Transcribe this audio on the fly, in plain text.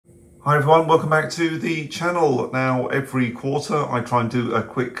Hi everyone, welcome back to the channel. Now every quarter I try and do a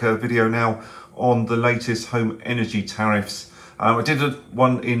quick video now on the latest home energy tariffs. I did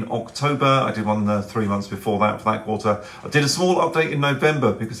one in October, I did one 3 months before that for that quarter. I did a small update in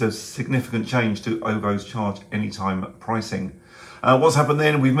November because there's significant change to Ovo's Charge Anytime pricing. What's happened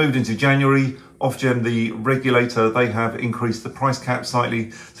then, we've moved into January. Ofgem, the regulator, they have increased the price cap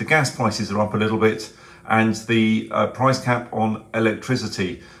slightly, so gas prices are up a little bit, and the price cap on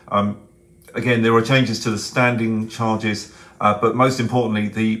electricity. Again, there are changes to the standing charges, but most importantly,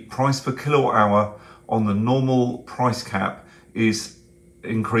 the price per kilowatt hour on the normal price cap is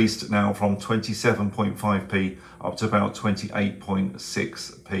increased now from 27.5p up to about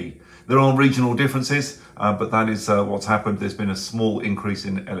 28.6p. There are regional differences, but that is what's happened. There's been a small increase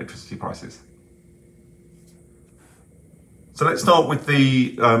in electricity prices. So let's start with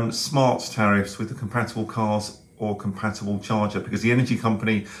the smart tariffs with the compatible cars or compatible charger, because the energy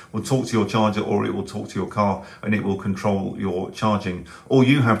company will talk to your charger or it will talk to your car and it will control your charging. All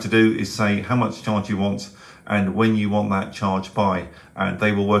you have to do is say how much charge you want and when you want that charge by, and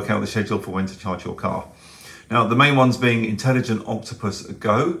they will work out the schedule for when to charge your car. Now, the main ones being Intelligent Octopus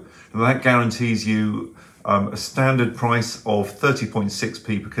Go. Now, that guarantees you a standard price of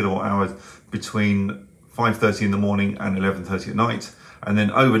 30.6p per kilowatt hour between 5:30 in the morning and 11:30 at night. And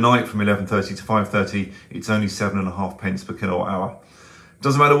then overnight from 11:30 to 5:30, it's only 7.5 pence per kilowatt hour.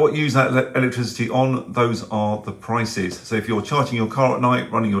 Doesn't matter what you use that electricity on, those are the prices. So if you're charging your car at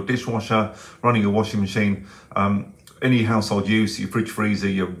night, running your dishwasher, running your washing machine, any household use, your fridge, freezer,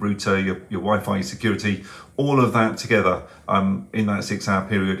 your router, your Wi-Fi, your security, all of that together in that 6-hour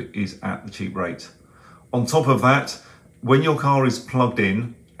period is at the cheap rate. On top of that, when your car is plugged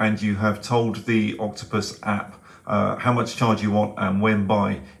in and you have told the Octopus app how much charge you want and when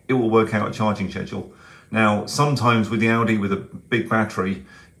by, it will work out a charging schedule. Now, sometimes with the Audi with a big battery,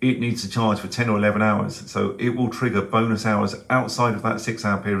 it needs to charge for 10 or 11 hours. So it will trigger bonus hours outside of that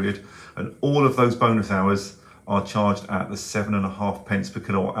 6-hour period. And all of those bonus hours are charged at the 7.5 pence per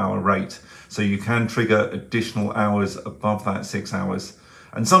kilowatt hour rate. So you can trigger additional hours above that 6 hours.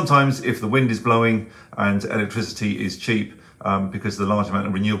 And sometimes if the wind is blowing and electricity is cheap because of the large amount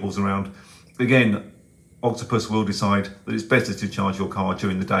of renewables around, again, Octopus will decide that it's better to charge your car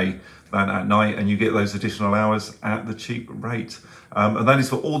during the day than at night, and you get those additional hours at the cheap rate. And that is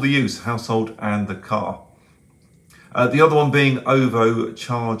for all the use, household and the car. The other one being Ovo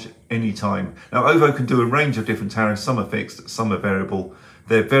Charge Anytime. Now, Ovo can do a range of different tariffs. Some are fixed, some are variable.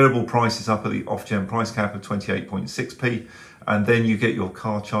 Their variable price is up at the Ofgem price cap of 28.6p, and then you get your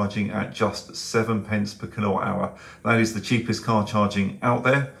car charging at just 7 pence per kilowatt hour. That is the cheapest car charging out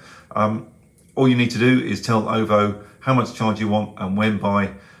there. All you need to do is tell Ovo how much charge you want and when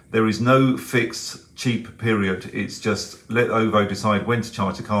by. There is no fixed cheap period. It's just let Ovo decide when to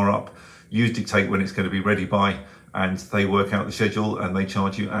charge the car up. You dictate when it's going to be ready by, and they work out the schedule and they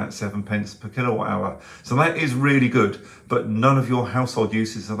charge you at 7 pence per kilowatt hour. So that is really good, but none of your household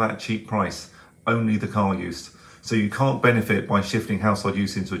uses are that cheap price, only the car use. So you can't benefit by shifting household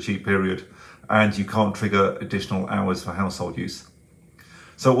use into a cheap period, and you can't trigger additional hours for household use.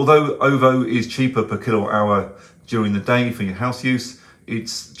 So although Ovo is cheaper per kilowatt hour during the day for your house use,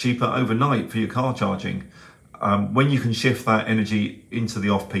 it's cheaper overnight for your car charging. When you can shift that energy into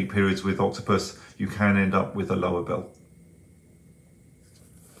the off-peak periods with Octopus, you can end up with a lower bill.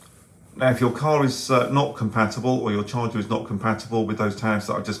 Now, if your car is not compatible or your charger is not compatible with those tariffs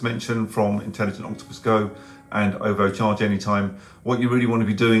that I just mentioned from Intelligent Octopus Go and Ovo Charge Anytime, what you really want to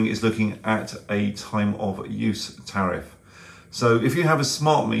be doing is looking at a time of use tariff. So if you have a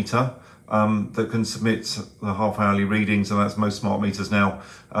smart meter that can submit the half-hourly readings, and that's most smart meters now,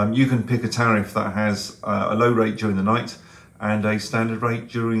 you can pick a tariff that has a low rate during the night and a standard rate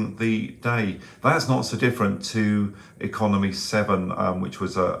during the day. That's not so different to Economy 7, which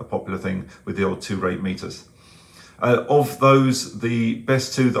was a popular thing with the old 2-rate meters. Of those, the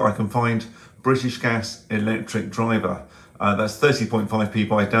best two that I can find, British Gas Electric Driver. That's 30.5p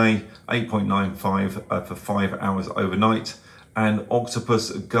by day, 8.95 for 5 hours overnight. And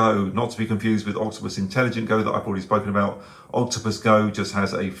Octopus Go, not to be confused with Octopus Intelligent Go that I've already spoken about. Octopus Go just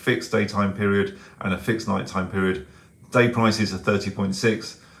has a fixed daytime period and a fixed nighttime period. Day prices are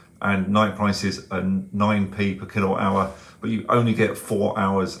 30.6 and night prices are 9p per kilowatt hour, but you only get 4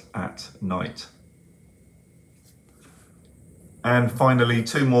 hours at night. And finally,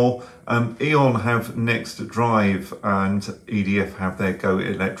 two more. EON have Next Drive and EDF have their Go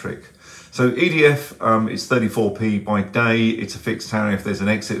Electric. So EDF is 34p by day. It's a fixed tariff. There's an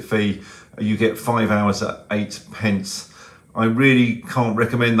exit fee. You get 5 hours at 8 pence. I really can't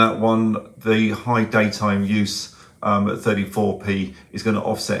recommend that one. The high daytime use at 34p is going to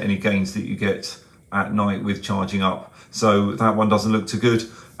offset any gains that you get at night with charging up. So that one doesn't look too good.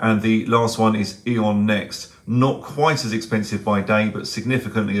 And the last one is EON Next. Not quite as expensive by day, but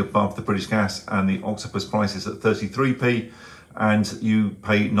significantly above the British Gas and the Octopus prices at 33p. And you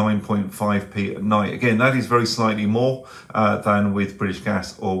pay 9.5p at night. Again, that is very slightly more than with British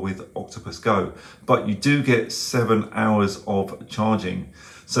Gas or with Octopus Go. But you do get 7 hours of charging.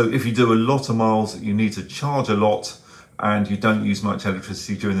 So if you do a lot of miles, you need to charge a lot, and you don't use much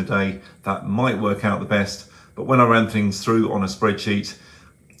electricity during the day, that might work out the best. But when I ran things through on a spreadsheet,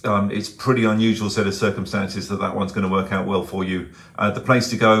 it's pretty unusual set of circumstances that one's going to work out well for you. The place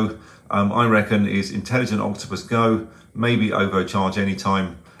to go, I reckon, is Intelligent Octopus Go, maybe Ovo Charge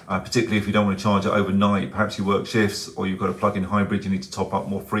Anytime, particularly if you don't want to charge it overnight. Perhaps you work shifts, or you've got a plug-in hybrid, you need to top up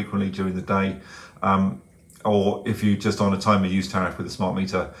more frequently during the day. Or if you're just on a time of use tariff with a smart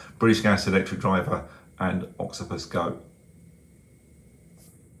meter, British Gas Electric Driver and Octopus Go.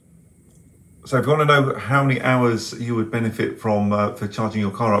 So if you want to know how many hours you would benefit from for charging your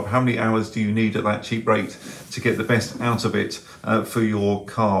car up, how many hours do you need at that cheap rate to get the best out of it for your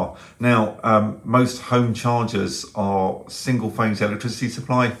car? Now, most home chargers are single phase electricity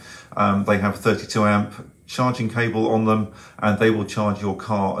supply. They have 32 amp charging cable on them, and they will charge your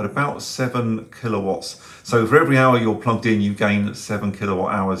car at about 7 kilowatts. So for every hour you're plugged in, you gain 7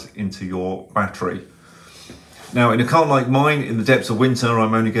 kilowatt hours into your battery. Now, in a car like mine, in the depths of winter,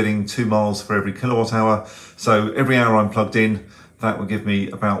 I'm only getting 2 miles for every kilowatt hour. So every hour I'm plugged in, that will give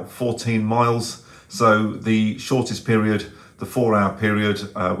me about 14 miles. So the shortest period, the 4-hour period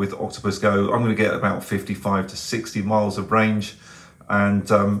with Octopus Go, I'm going to get about 55 to 60 miles of range.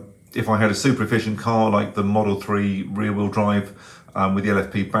 And if I had a super efficient car like the Model 3 rear-wheel drive with the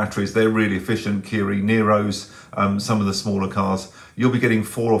LFP batteries, they're really efficient. Kia Neros, some of the smaller cars, you'll be getting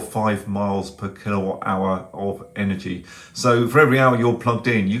 4 or 5 miles per kilowatt hour of energy. So for every hour you're plugged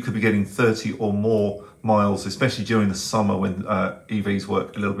in, you could be getting 30 or more miles, especially during the summer when EVs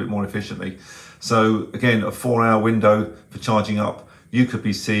work a little bit more efficiently. So again, a 4-hour window for charging up, you could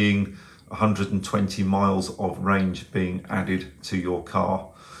be seeing 120 miles of range being added to your car.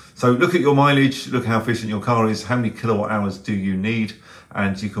 So look at your mileage, look how efficient your car is, how many kilowatt hours do you need,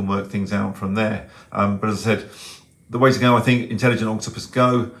 and you can work things out from there. But as I said, the way to go, I think, Intelligent Octopus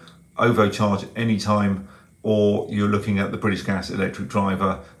Go, Ovo Charge Anytime, or you're looking at the British Gas Electric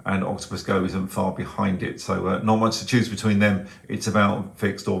Driver, and Octopus Go isn't far behind it. So not much to choose between them. It's about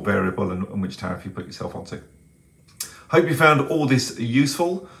fixed or variable and which tariff you put yourself onto. Hope you found all this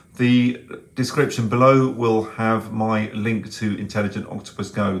useful. The description below will have my link to Intelligent Octopus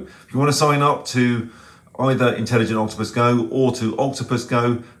Go. If you want to sign up to either Intelligent Octopus Go or to Octopus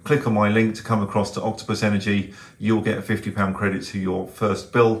Go, click on my link to come across to Octopus Energy. You'll get a £50 credit to your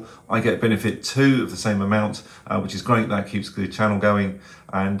first bill. I get benefit too of the same amount, which is great. That keeps the channel going.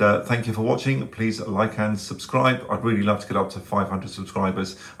 And thank you for watching. Please like and subscribe. I'd really love to get up to 500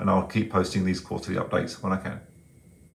 subscribers, and I'll keep posting these quarterly updates when I can.